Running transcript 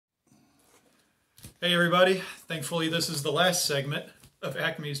Hey everybody, thankfully this is the last segment of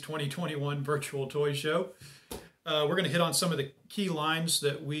ACME's 2021 Virtual Toy Show. We're going to hit on some of the key lines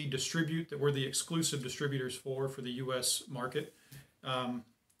that we distribute, that we're the exclusive distributors for the US market.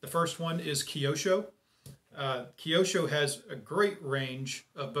 The first one is Kyosho. Kyosho has a great range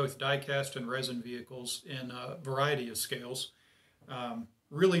of both die-cast and resin vehicles in a variety of scales.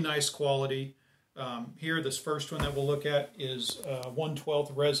 Really nice quality. Here, this first one that we'll look at is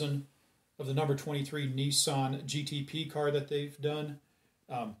 1/12 resin of the number 23 Nissan GTP car that they've done.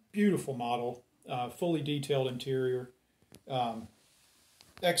 Beautiful model, fully detailed interior,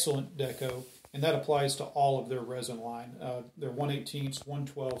 excellent deco, and that applies to all of their resin line. They're 1/18ths,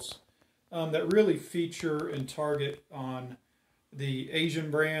 1/12ths that really feature and target on the Asian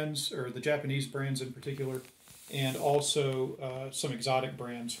brands, or the Japanese brands in particular, and also some exotic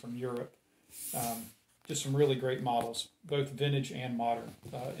brands from Europe. Just some really great models, both vintage and modern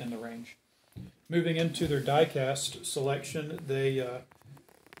in the range. Moving into their die-cast selection, they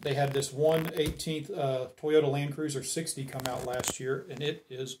had this 1/18th Toyota Land Cruiser 60 come out last year, and it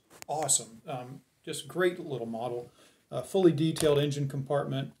is awesome. Just great little model. Fully detailed engine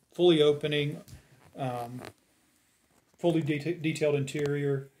compartment, fully opening, fully detailed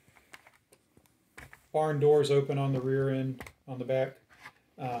interior, barn doors open on the rear end, on the back,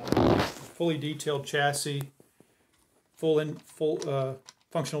 fully detailed chassis, full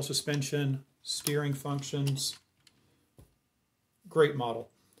functional suspension, steering functions. Great model.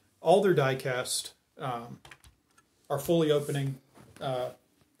 All their die-cast are fully opening,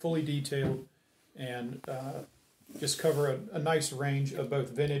 fully detailed, and just cover a nice range of both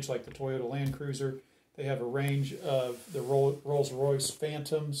vintage, like the Toyota Land Cruiser. They have a range of the Rolls-Royce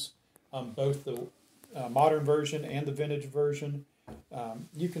Phantoms, both the modern version and the vintage version.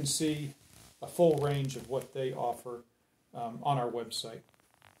 You can see a full range of what they offer on our website.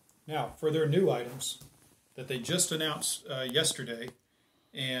 Now, for their new items that they just announced yesterday,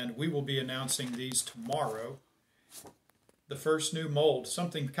 and we will be announcing these tomorrow. The first new mold,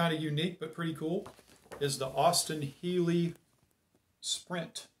 something kind of unique but pretty cool, is the Austin Healey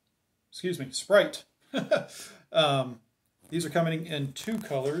Sprite. These are coming in two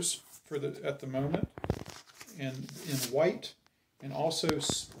colors at the moment, in white and also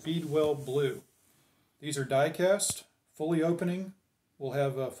Speedwell blue. These are die-cast, fully opening. We'll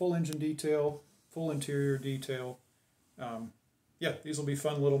have a full engine detail, full interior detail. Yeah, these will be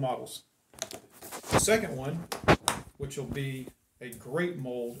fun little models. The second one, which will be a great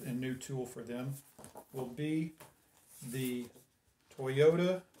mold and new tool for them, will be the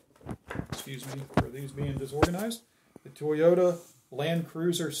Toyota, for these being disorganized, the Toyota Land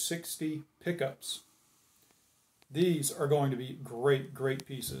Cruiser 60 pickups. These are going to be great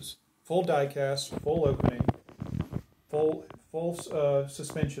pieces. Full die-cast, full opening, full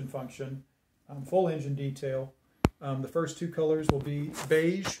suspension function, full engine detail. The first two colors will be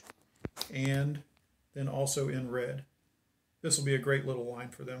beige and then also in red. This will be a great little line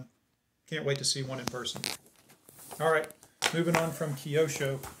for them. Can't wait to see one in person. All right, moving on from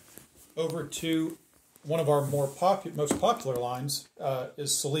Kyosho over to one of our most popular lines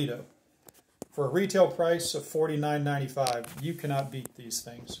is Solido. For a retail price of $49.95, you cannot beat these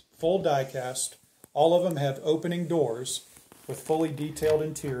things. Full die-cast. All of them have opening doors with fully detailed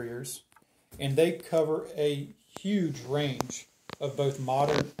interiors, and they cover a huge range of both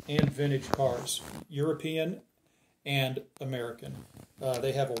modern and vintage cars, European and American.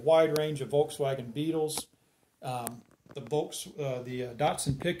 They have a wide range of Volkswagen Beetles, the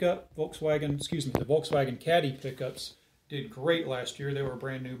Datsun pickup, the Volkswagen Caddy pickups did great last year. They were a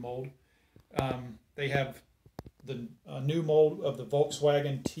brand new mold. They have the new mold of the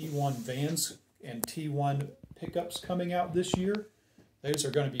Volkswagen T1 vans and T1 pickups coming out this year. Those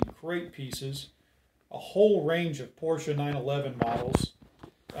are going to be great pieces. A whole range of Porsche 911 models.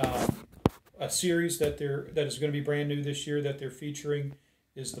 A series that is going to be brand new this year that they're featuring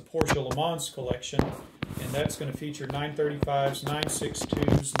is the Porsche Le Mans collection, and that's going to feature 935s,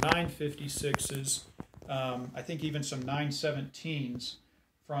 962s, 956s, I think even some 917s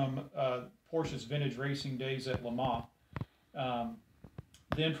from Porsche's vintage racing days at Le Mans.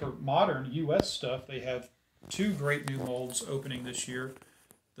 Then for modern U.S. stuff, they have two great new molds opening this year.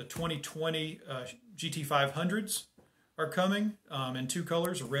 The 2020 GT500s are coming in two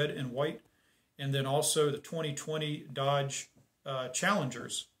colors, red and white. And then also the 2020 Dodge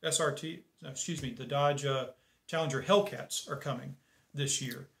Challengers, the Dodge Challenger Hellcats are coming this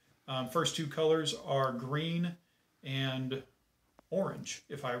year. First two colors are green and orange,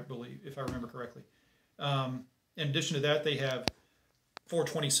 if I remember correctly. In addition to that, they have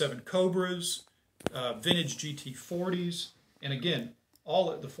 427 Cobras, vintage GT40s, and again,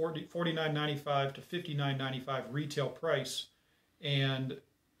 all at the $49.95 to $59.95 retail price, and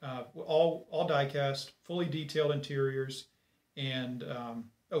all die cast, fully detailed interiors, and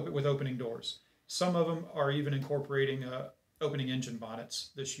with opening doors. Some of them are even incorporating opening engine bonnets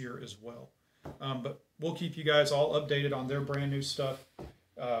this year as well. But we'll keep you guys all updated on their brand new stuff.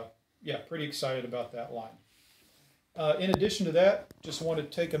 Yeah, pretty excited about that line. In addition to that, just want to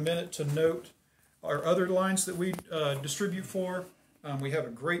take a minute to note our other lines that we distribute for. We have a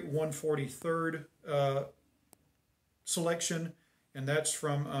great 143rd selection, and that's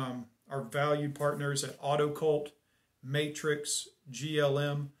from our valued partners at AutoCult, Matrix,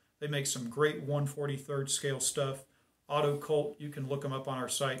 GLM. They make some great 143rd scale stuff. AutoCult, you can look them up on our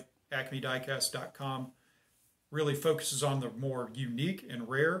site, acmediecast.com. Really focuses on the more unique and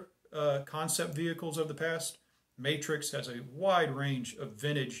rare concept vehicles of the past. Matrix has a wide range of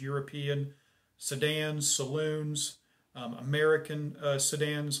vintage European sedans, saloons, American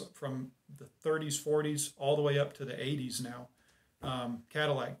sedans from the 30s, 40s, all the way up to the 80s now.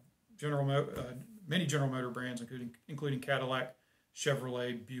 Cadillac, many General Motor brands, including Cadillac,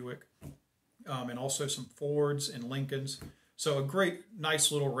 Chevrolet, Buick, and also some Fords and Lincolns. So a great,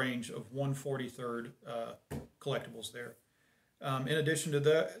 nice little range of 143rd collectibles there. In addition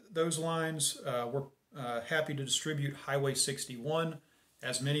to those lines, we're happy to distribute Highway 61,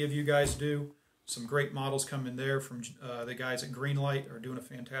 as many of you guys do. Some great models come in there from the guys at Greenlight are doing a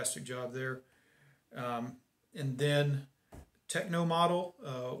fantastic job there. And then Techno model,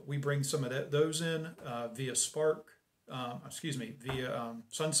 we bring some of those in via Sunrich,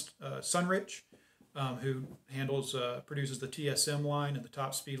 who produces the TSM line and the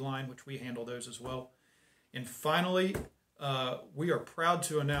Top Speed line, which we handle those as well. And finally, we are proud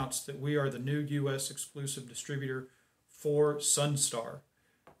to announce that we are the new U.S. exclusive distributor for Sunstar.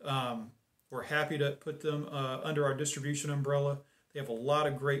 We're happy to put them under our distribution umbrella. They have a lot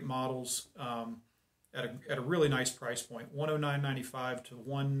of great models at a really nice price point, $109.95 to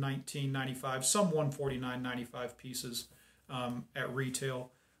 $119.95, some $149.95 pieces at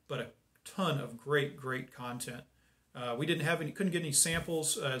retail, but a ton of great content. We couldn't get any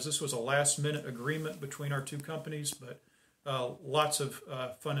samples as this was a last-minute agreement between our two companies, but lots of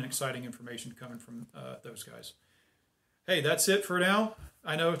fun and exciting information coming from those guys. Hey, that's it for now.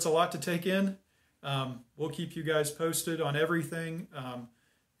 I know it's a lot to take in. We'll keep you guys posted on everything,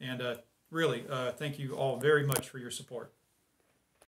 and really, thank you all very much for your support.